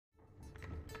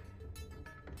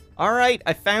Alright,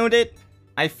 I found it.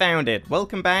 I found it.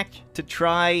 Welcome back to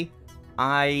Try.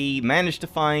 I managed to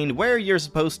find where you're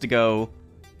supposed to go.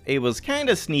 It was kind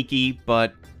of sneaky,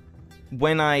 but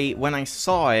when I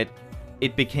saw it,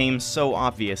 it became so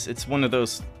obvious. It's one of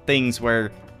those things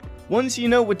where once you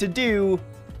know what to do,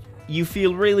 you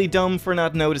feel really dumb for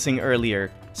not noticing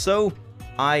earlier. So,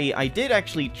 I did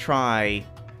actually try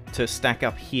to stack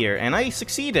up here, and I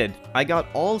succeeded. I got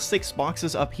all 6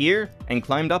 boxes up here and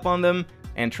climbed up on them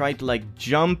and tried to like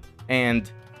jump,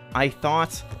 and I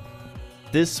thought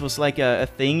this was like a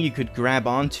thing you could grab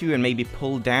onto and maybe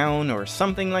pull down or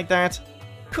something like that.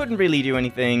 Couldn't really do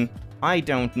anything. I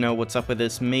don't know what's up with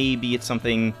this. Maybe it's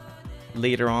something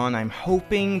later on, I'm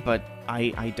hoping, but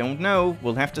I don't know.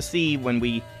 We'll have to see when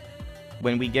we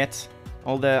get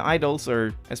all the idols,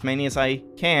 or as many as I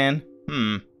can.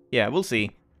 Yeah, we'll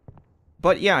see.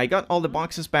 But yeah, I got all the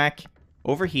boxes back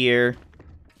over here,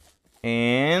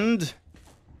 and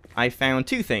I found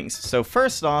 2 things. So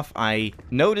first off, I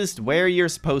noticed where you're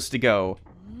supposed to go,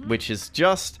 which is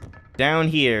just down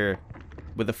here.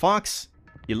 With the fox,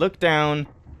 you look down,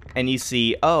 and you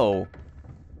see, oh,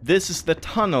 this is the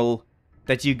tunnel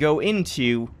that you go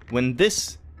into when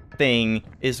this thing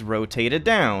is rotated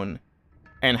down.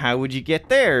 And how would you get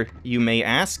there, you may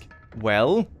ask?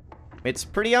 Well, it's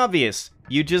pretty obvious.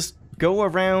 You just go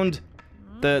around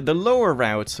the lower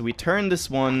route. So we turn this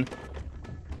one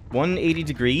 180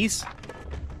 degrees.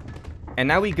 And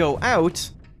now we go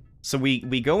out. So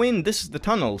we go in, this is the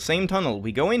tunnel, same tunnel.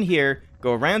 We go in here,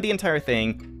 go around the entire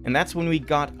thing, and that's when we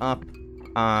got up,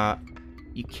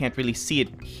 you can't really see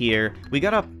it here. We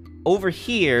got up over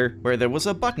here where there was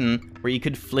a button where you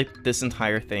could flip this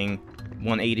entire thing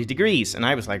 180 degrees. And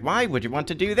I was like, why would you want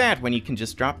to do that when you can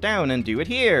just drop down and do it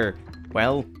here?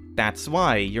 Well, that's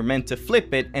why. You're meant to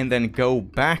flip it and then go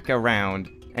back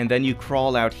around. And then you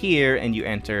crawl out here and you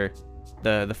enter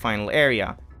the final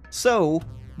area. So,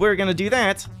 we're gonna do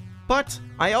that. But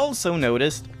I also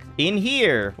noticed in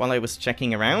here, while I was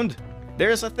checking around,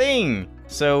 there's a thing.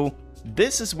 So,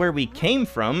 this is where we came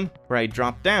from, where I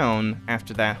dropped down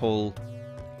after that whole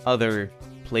other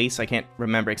place. I can't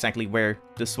remember exactly where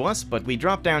this was, but we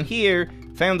dropped down here,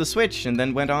 found the switch, and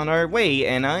then went on our way,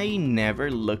 and I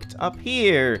never looked up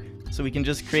here. So we can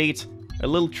just create a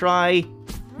little try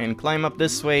and climb up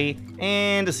this way,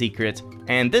 and a secret.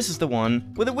 And this is the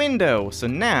one with a window. So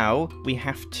now we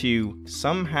have to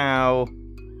somehow...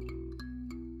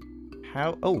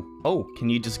 How? Oh, can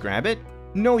you just grab it?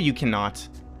 No, you cannot.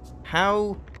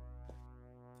 How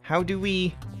do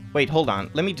we... Wait, hold on.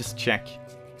 Let me just check.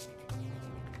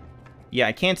 Yeah,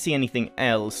 I can't see anything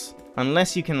else.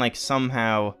 Unless you can, like,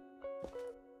 somehow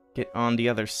get on the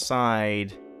other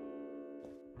side.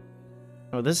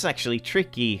 Oh, this is actually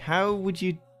tricky. How would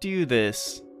you do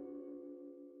this?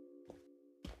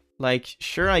 Like,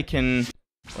 sure I can...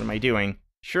 What am I doing?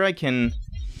 Sure I can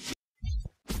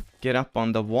get up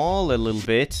on the wall a little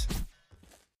bit.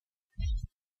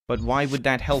 But why would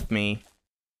that help me?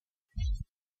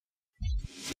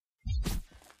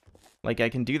 Like, I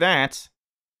can do that.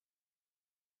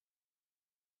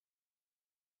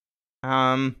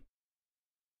 Can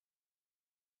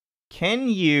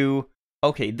you...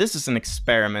 Okay, this is an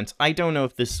experiment. I don't know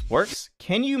if this works.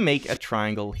 Can you make a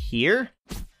triangle here?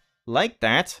 Like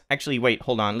that. Actually, wait,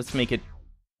 hold on. Let's make it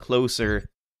closer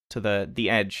to the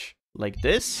edge. Like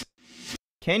this.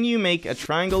 Can you make a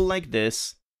triangle like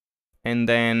this? And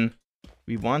then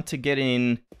we want to get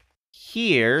in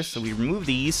here, so we remove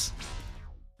these.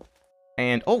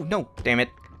 And, oh, no, damn it.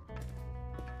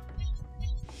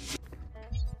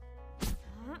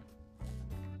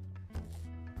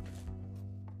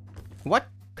 What?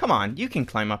 Come on, you can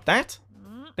climb up that.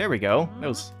 There we go. That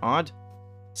was odd.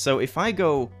 So if I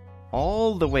go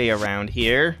all the way around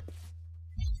here...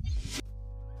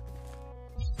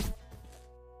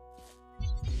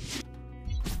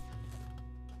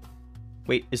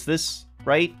 Wait, is this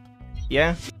right?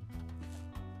 Yeah?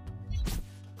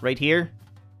 Right here?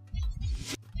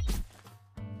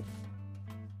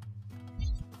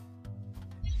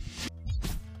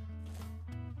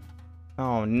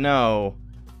 Oh no.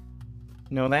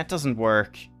 No, that doesn't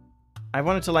work. I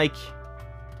wanted to, like...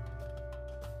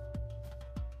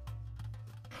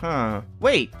 Huh.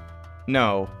 Wait!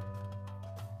 No.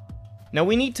 No,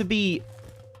 we need to be...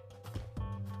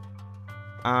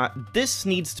 this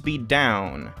needs to be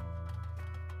down.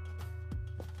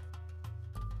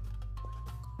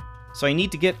 So I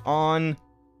need to get on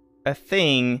a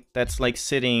thing that's, like,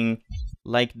 sitting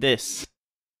like this.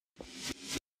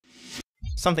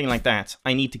 Something like that.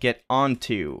 I need to get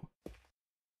onto.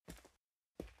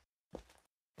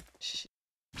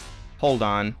 Hold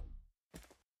on.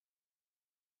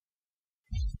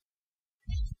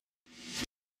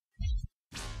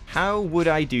 How would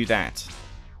I do that?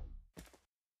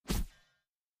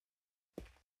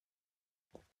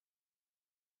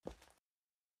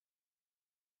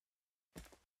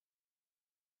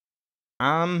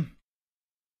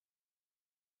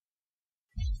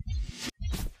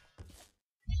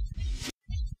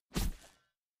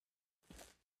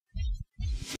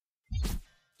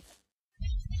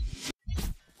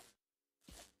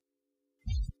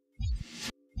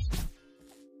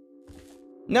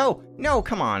 No, no,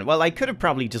 come on. Well, I could have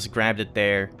probably just grabbed it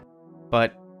there,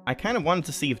 but I kind of wanted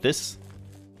to see if this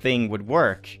thing would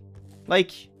work.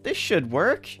 Like, this should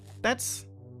work. That's...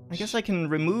 I guess I can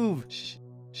remove...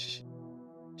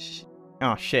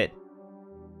 Oh, shit.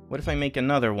 What if I make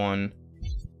another one?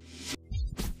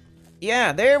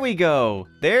 Yeah, there we go!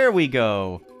 There we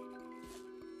go!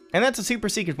 And that's a super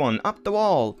secret one, up the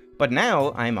wall. But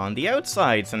now I'm on the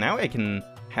outside, so now I can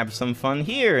have some fun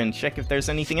here and check if there's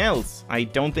anything else. I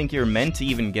don't think you're meant to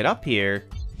even get up here.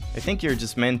 I think you're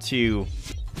just meant to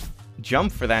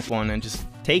jump for that one and just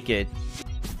take it.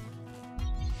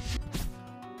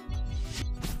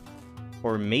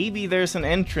 Or maybe there's an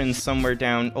entrance somewhere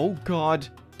down... Oh god,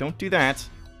 don't do that.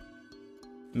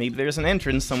 Maybe there's an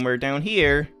entrance somewhere down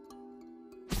here.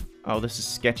 Oh, this is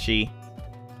sketchy.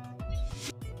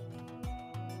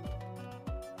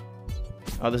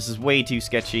 Oh, this is way too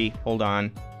sketchy. Hold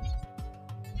on.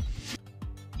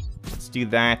 Let's do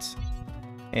that.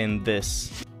 And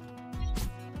this.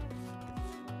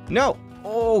 No!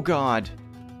 Oh, God.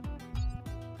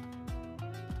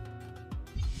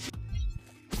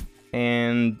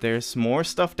 And there's more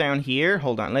stuff down here.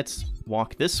 Hold on, let's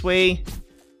walk this way.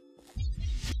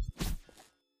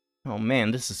 Oh, man,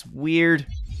 this is weird.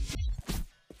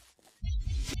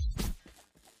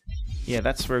 Yeah,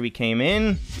 that's where we came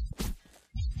in.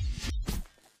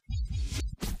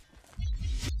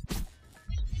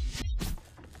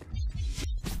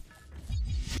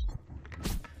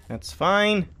 That's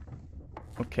fine.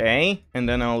 Okay, and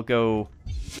then I'll go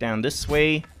down this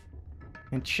way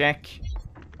and check.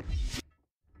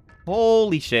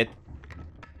 Holy shit.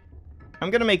 I'm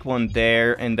gonna make one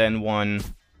there and then one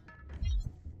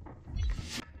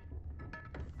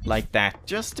like that,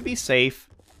 just to be safe.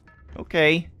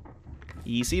 Okay.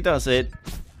 Easy does it.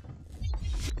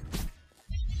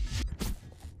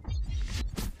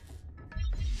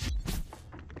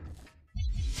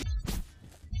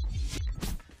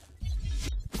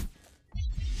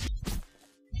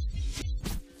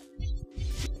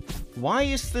 Why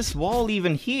is this wall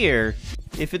even here,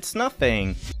 if it's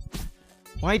nothing?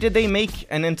 Why did they make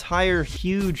an entire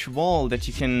huge wall that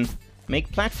you can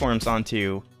make platforms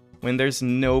onto, when there's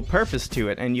no purpose to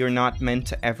it and you're not meant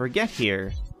to ever get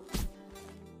here?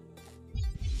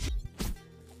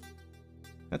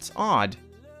 That's odd.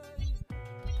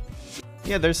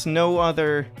 Yeah, there's no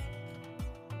other...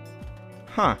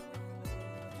 Huh.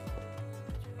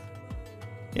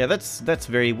 Yeah, that's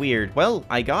very weird. Well,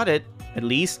 I got it. At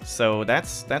least, so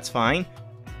that's fine.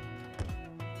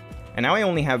 And now I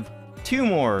only have 2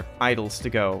 more idols to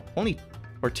go.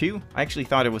 Or 2? I actually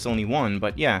thought it was only 1,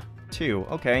 but yeah, 2,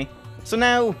 okay. So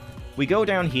now, we go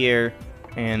down here,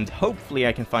 and hopefully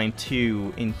I can find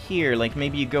 2 in here, like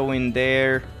maybe you go in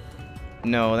there.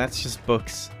 No, that's just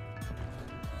books.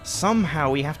 Somehow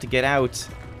we have to get out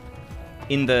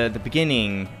in the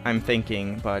beginning, I'm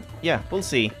thinking, but yeah, we'll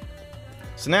see.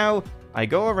 So now, I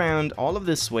go around all of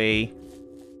this way,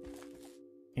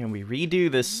 and we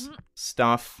redo this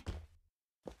stuff.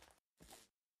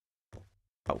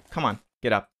 Oh, come on,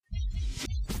 get up.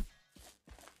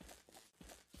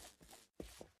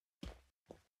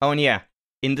 Oh, and yeah,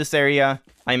 in this area,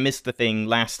 I missed the thing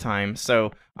last time,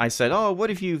 so I said, oh, what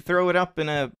if you throw it up in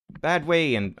a bad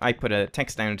way? And I put a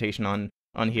text annotation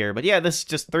on here. But yeah, this is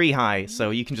just 3 high, so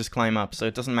you can just climb up, so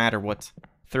it doesn't matter what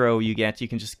throw you get, you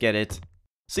can just get it.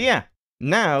 So yeah.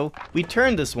 Now, we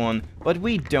turn this one, but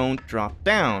we don't drop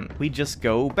down. We just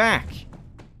go back.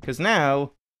 Because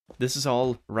now, this is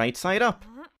all right side up.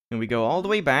 And we go all the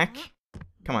way back.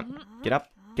 Come on, get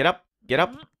up, get up, get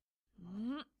up.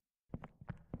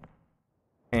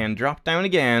 And drop down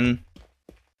again.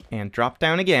 And drop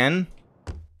down again.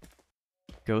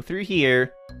 Go through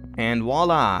here. And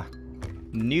voila.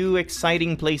 New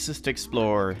exciting places to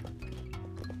explore.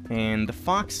 And the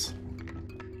fox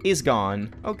is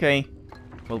gone. Okay.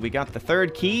 Well, we got the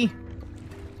 3rd key.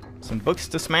 Some books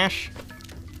to smash.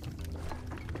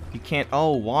 You can't...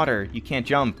 Oh, water. You can't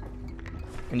jump.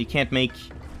 And you can't make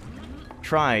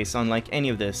tries on, like, any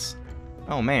of this.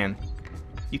 Oh, man.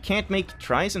 You can't make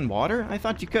tries in water? I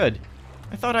thought you could.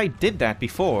 I thought I did that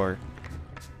before.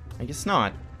 I guess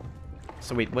not.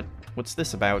 So wait, what's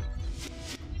this about?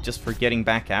 Just for getting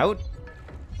back out?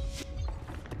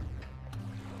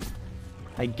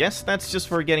 I guess that's just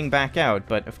for getting back out,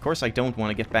 but of course I don't want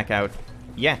to get back out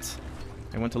yet.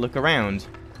 I want to look around.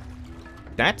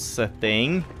 That's a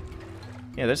thing.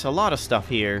 Yeah, there's a lot of stuff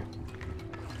here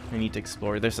I need to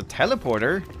explore. There's a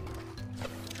teleporter.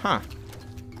 Huh.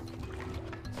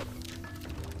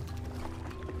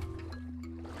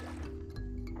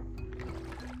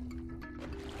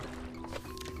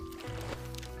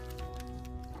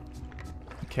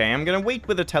 Okay, I'm gonna wait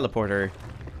with the teleporter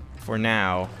for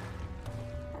now.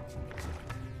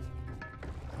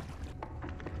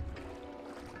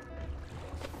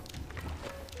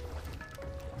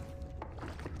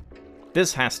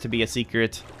 This has to be a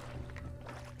secret.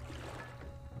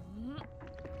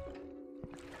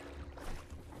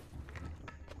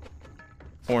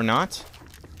 Or not.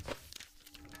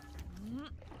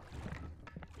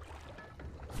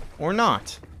 Or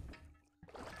not.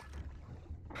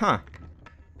 Huh.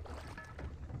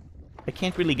 I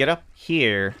can't really get up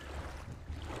here.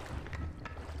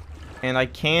 And I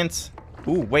can't...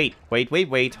 Ooh, wait,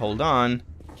 hold on.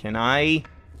 Can I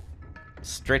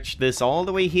stretch this all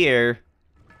the way here?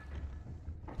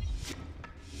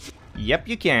 Yep,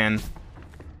 you can.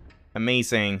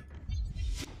 Amazing.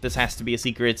 This has to be a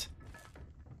secret.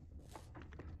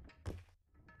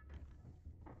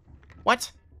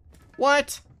 What?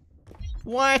 What?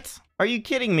 What? Are you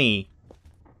kidding me?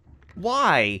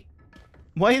 Why?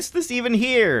 Why is this even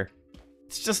here?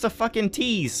 It's just a fucking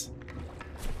tease.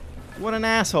 What an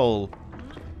asshole.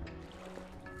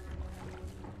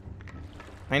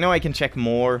 I know I can check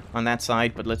more on that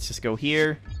side, but let's just go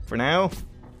here for now.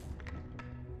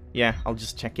 Yeah, I'll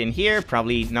just check in here.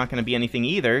 Probably not going to be anything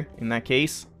either in that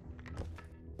case.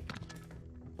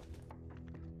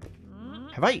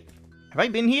 Have I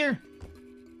been here?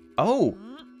 Oh.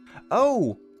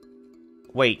 Oh.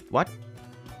 Wait, what?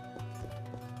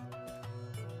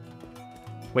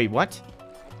 Wait, what?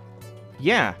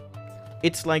 Yeah.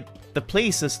 It's like the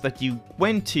places that you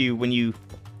went to when you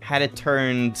had it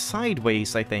turned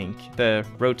sideways, I think. The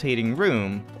rotating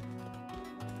room.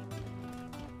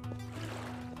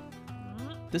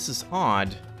 This is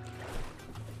odd.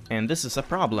 And this is a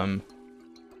problem.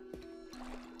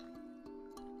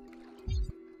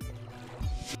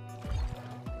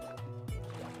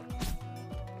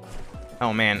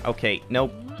 Oh man, okay,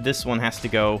 nope. This one has to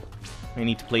go. I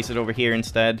need to place it over here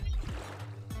instead.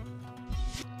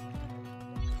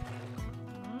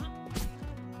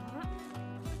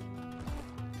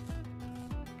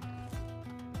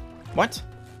 What?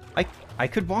 I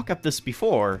could walk up this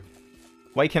before.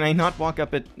 Why can I not walk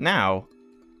up it now?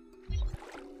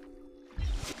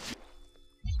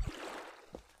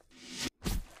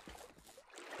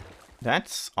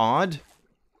 That's odd.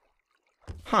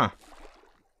 Huh.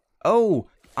 Oh,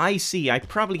 I see. I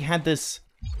probably had this...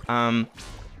 I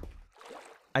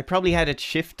probably had it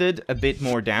shifted a bit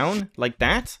more down, like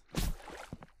that.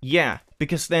 Yeah,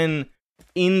 because then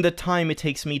in the time it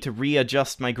takes me to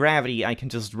readjust my gravity, I can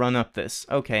just run up this.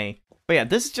 Okay. But yeah,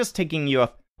 this is just taking you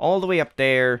up all the way up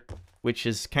there, which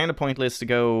is kind of pointless to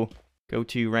go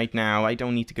to right now. I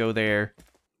don't need to go there.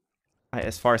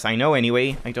 As far as I know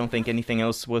anyway, I don't think anything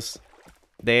else was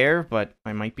there, but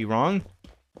I might be wrong.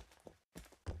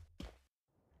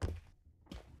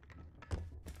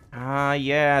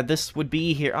 Yeah, this would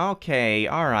be here. Okay,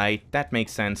 alright, that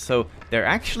makes sense. So, there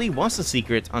actually was a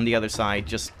secret on the other side,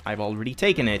 just I've already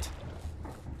taken it.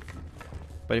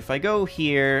 But if I go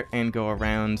here and go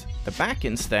around the back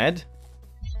instead...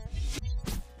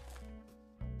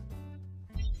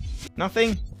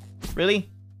 Nothing? Really?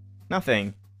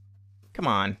 Nothing. Come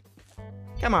on.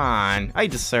 Come on, I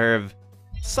deserve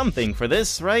something for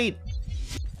this, right?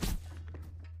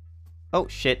 Oh,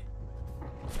 shit.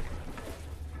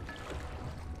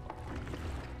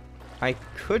 I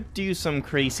could do some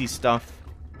crazy stuff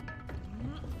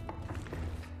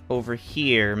over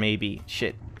here, maybe.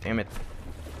 Shit, damn it.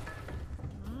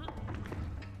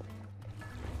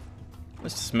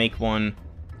 Let's just make one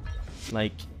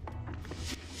like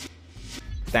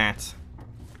that.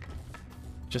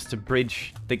 Just to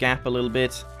bridge the gap a little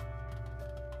bit.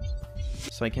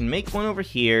 So I can make one over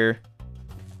here.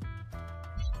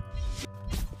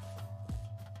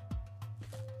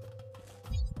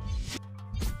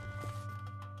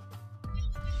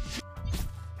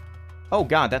 Oh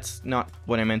god, that's not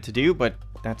what I meant to do, but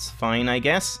that's fine, I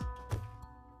guess.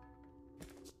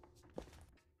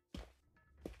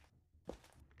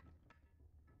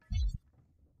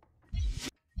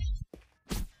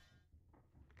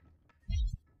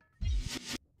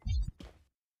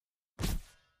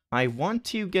 I want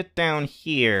to get down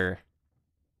here.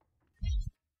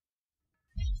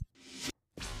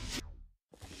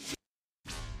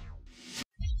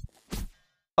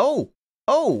 Oh!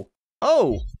 Oh!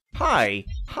 Oh! Hi!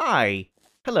 Hi!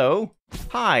 Hello!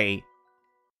 Hi!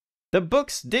 The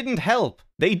books didn't help!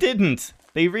 They didn't!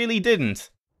 They really didn't!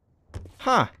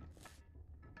 Huh.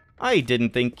 I didn't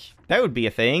think that would be a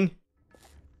thing.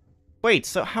 Wait,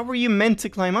 so how were you meant to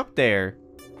climb up there?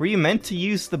 Were you meant to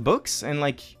use the books and,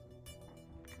 like...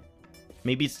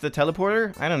 Maybe it's the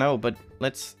teleporter? I don't know, but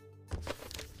let's...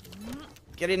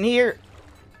 get in here!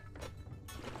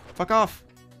 Fuck off!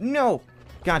 No!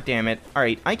 God damn it.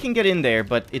 Alright, I can get in there,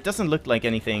 but it doesn't look like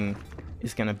anything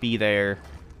is gonna be there.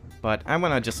 But I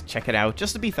wanna just check it out,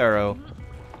 just to be thorough.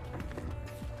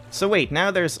 So wait,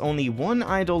 now there's only one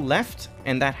idol left,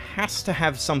 and that has to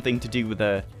have something to do with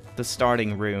the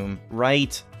starting room,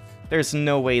 right? There's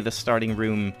no way the starting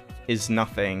room is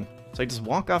nothing. So I just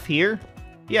walk off here?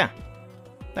 Yeah,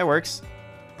 that works.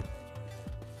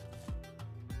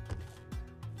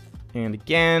 And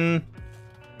again...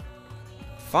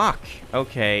 Fuck,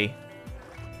 okay.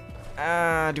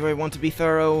 Do I want to be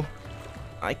thorough?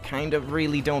 I kind of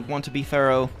really don't want to be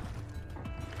thorough.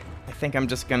 I think I'm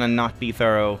just gonna not be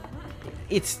thorough.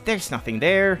 There's nothing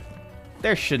there.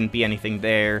 There shouldn't be anything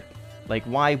there. Like,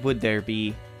 why would there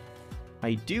be?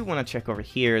 I do want to check over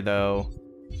here, though.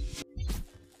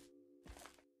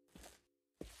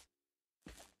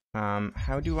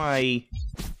 How do I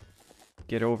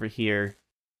get over here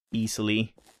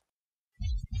easily?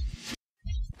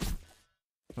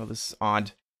 Oh, this is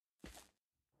odd.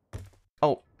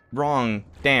 Oh, wrong.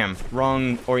 Damn,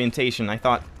 wrong orientation. I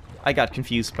thought I got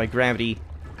confused by gravity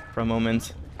for a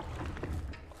moment.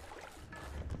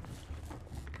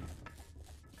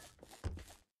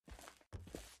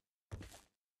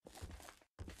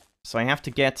 So I have to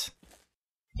get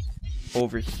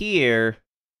over here.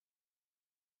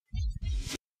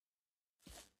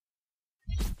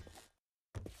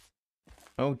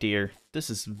 Oh dear, this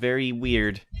is very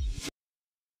weird.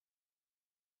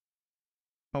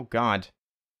 Oh god.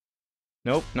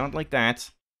 Nope, not like that.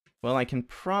 Well, I can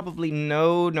probably...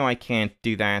 No, I can't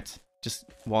do that. Just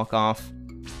walk off.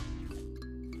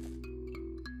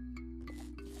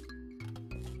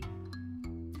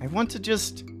 I want to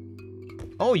just...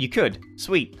 Oh, you could.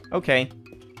 Sweet. Okay.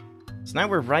 So now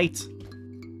we're right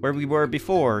where we were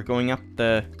before, going up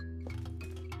the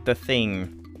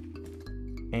thing.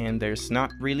 And there's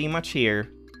not really much here.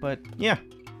 But yeah,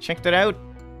 check that out.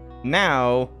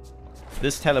 Now,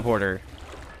 this teleporter.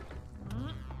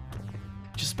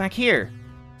 Just back here.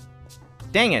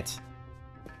 Dang it.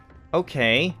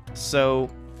 Okay, so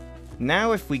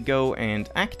now if we go and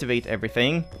activate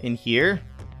everything in here.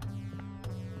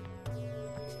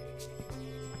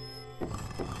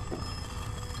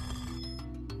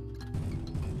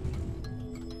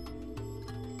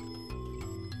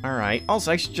 Alright,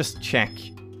 also I should just check.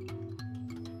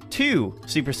 2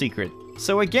 super secret.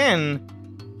 So again,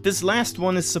 this last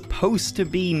one is supposed to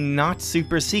be not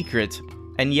super secret,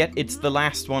 and yet it's the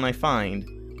last one I find.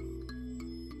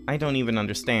 I don't even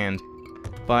understand.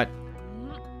 But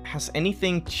has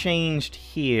anything changed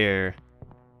here?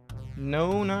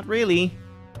 No, not really.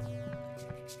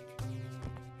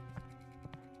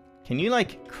 Can you,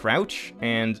 like, crouch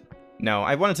and... No,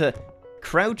 I wanted to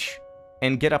crouch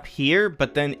and get up here,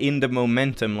 but then in the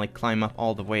momentum, like, climb up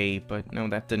all the way. But no,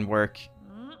 that didn't work.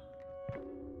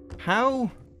 How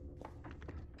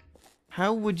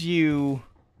would you...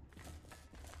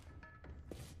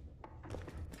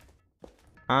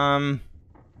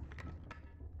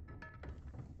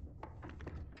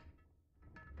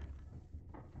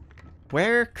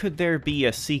 Where could there be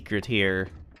a secret here?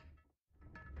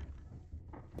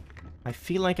 I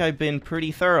feel like I've been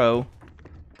pretty thorough.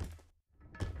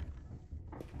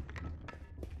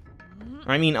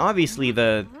 I mean, obviously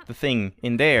the thing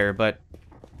in there, but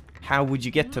how would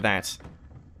you get to that?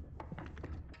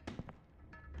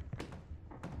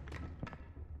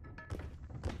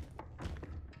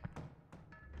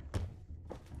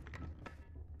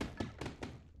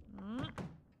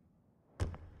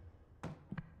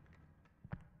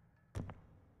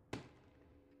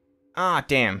 Ah,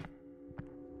 damn.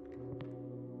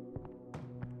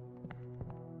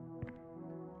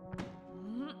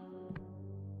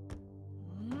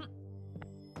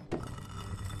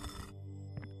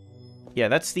 Yeah,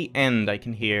 that's the end I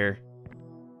can hear.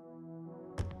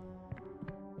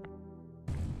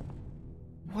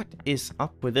 What is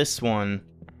up with this one?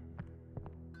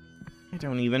 I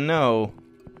don't even know.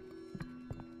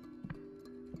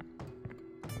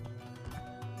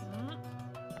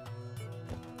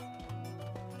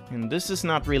 And this is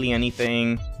not really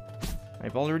anything.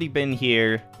 I've already been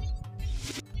here.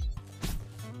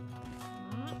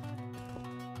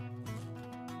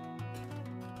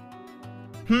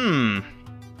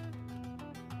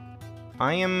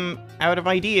 I am out of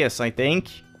ideas, I think.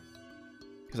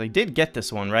 Because I did get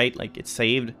this one, right? Like, it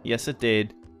saved. Yes, it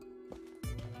did.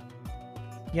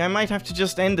 Yeah, I might have to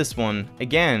just end this one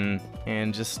again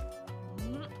and just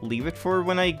leave it for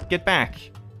when I get back.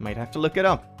 Might have to look it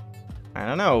up. I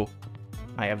don't know.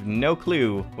 I have no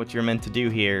clue what you're meant to do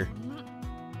here.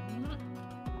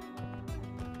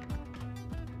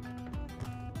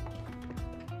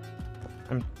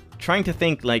 I'm trying to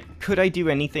think, like, could I do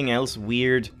anything else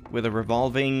weird with a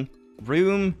revolving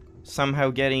room? Somehow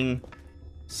getting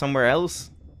somewhere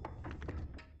else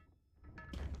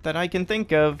that I can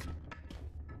think of.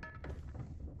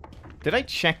 Did I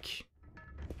check?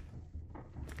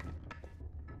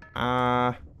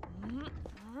 I'm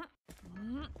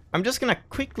just gonna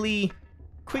quickly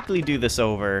do this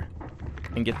over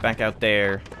and get back out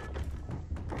there.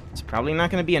 It's probably not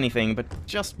gonna be anything, but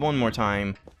just one more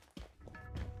time.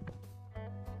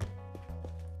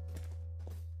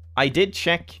 I did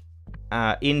check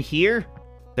in here.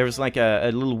 There was like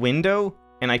a little window,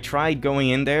 and I tried going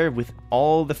in there with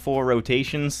all the 4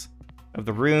 rotations of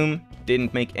the room.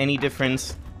 Didn't make any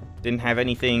difference. Didn't have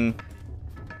anything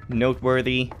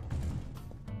noteworthy.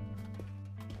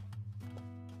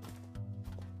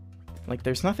 Like,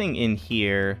 there's nothing in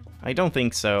here. I don't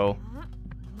think so.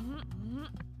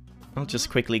 I'll just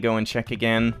quickly go and check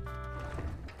again.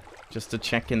 Just to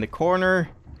check in the corner.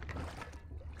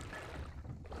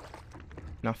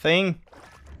 Nothing.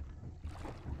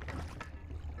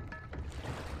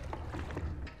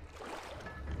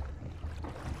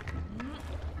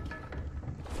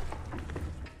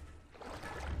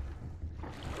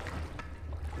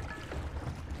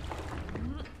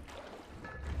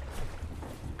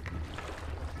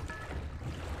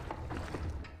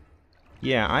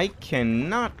 Yeah, I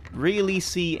cannot really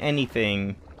see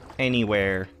anything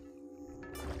anywhere.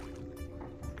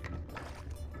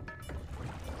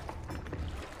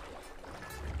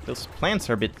 Those plants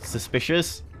are a bit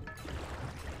suspicious,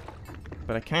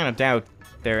 but I kind of doubt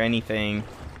they're anything.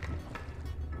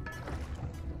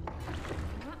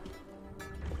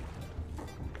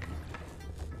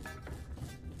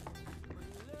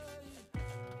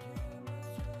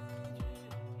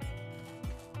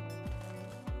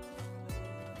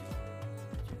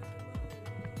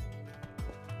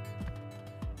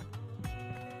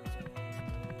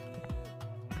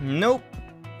 Nope.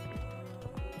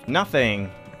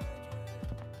 Nothing.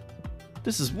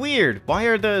 This is weird. Why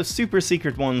are the super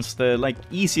secret ones the, like,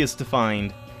 easiest to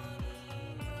find?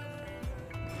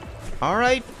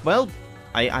 Alright, well,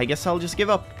 I guess I'll just give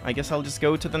up. I guess I'll just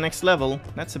go to the next level.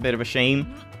 That's a bit of a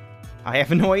shame. I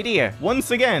have no idea.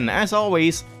 Once again, as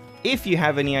always, if you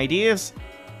have any ideas,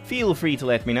 feel free to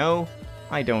let me know.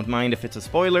 I don't mind if it's a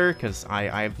spoiler, because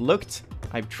I've looked,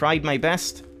 I've tried my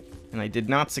best, and I did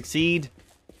not succeed.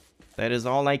 That is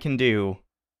all I can do.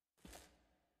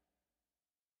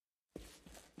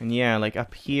 And yeah, like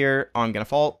up here, oh, I'm gonna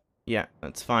fall. Yeah,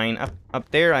 that's fine. Up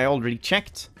there, I already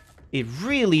checked. It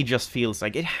really just feels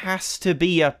like it has to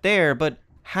be up there, but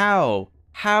how?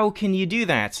 How can you do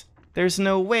that? There's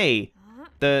no way.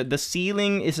 The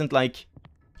ceiling isn't like...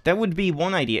 That would be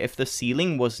one idea. If the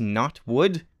ceiling was not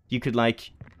wood, you could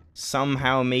like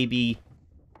somehow maybe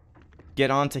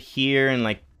get onto here and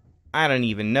like, I don't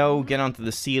even know, get onto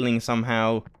the ceiling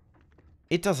somehow.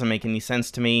 It doesn't make any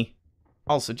sense to me.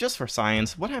 Also, just for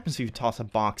science, what happens if you toss a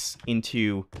box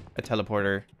into a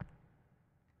teleporter?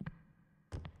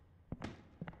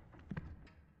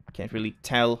 Can't really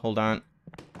tell. Hold on.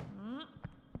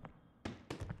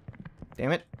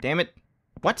 Damn it. Damn it.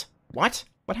 What? What?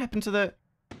 What happened to the...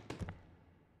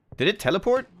 Did it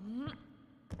teleport?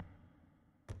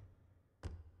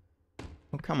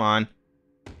 Oh, come on.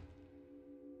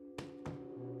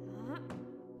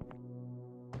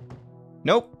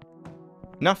 Nope.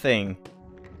 Nothing.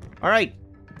 Alright.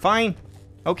 Fine.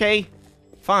 Okay.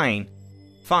 Fine.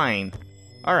 Fine.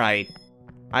 Alright.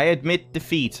 I admit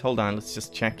defeat. Hold on, let's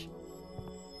just check.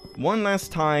 One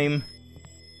last time.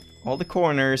 All the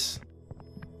corners.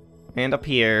 And up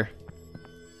here.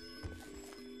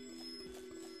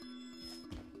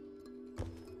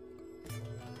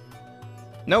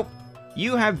 Nope.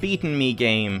 You have beaten me,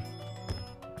 game.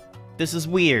 This is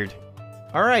weird.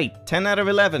 Alright, 10 out of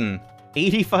 11.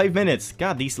 85 minutes.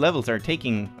 God, these levels are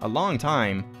taking a long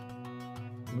time.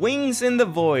 Wings in the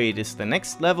Void is the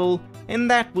next level,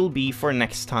 and that will be for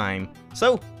next time.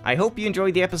 So, I hope you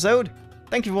enjoyed the episode.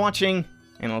 Thank you for watching,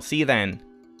 and I'll see you then.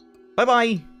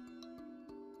 Bye-bye!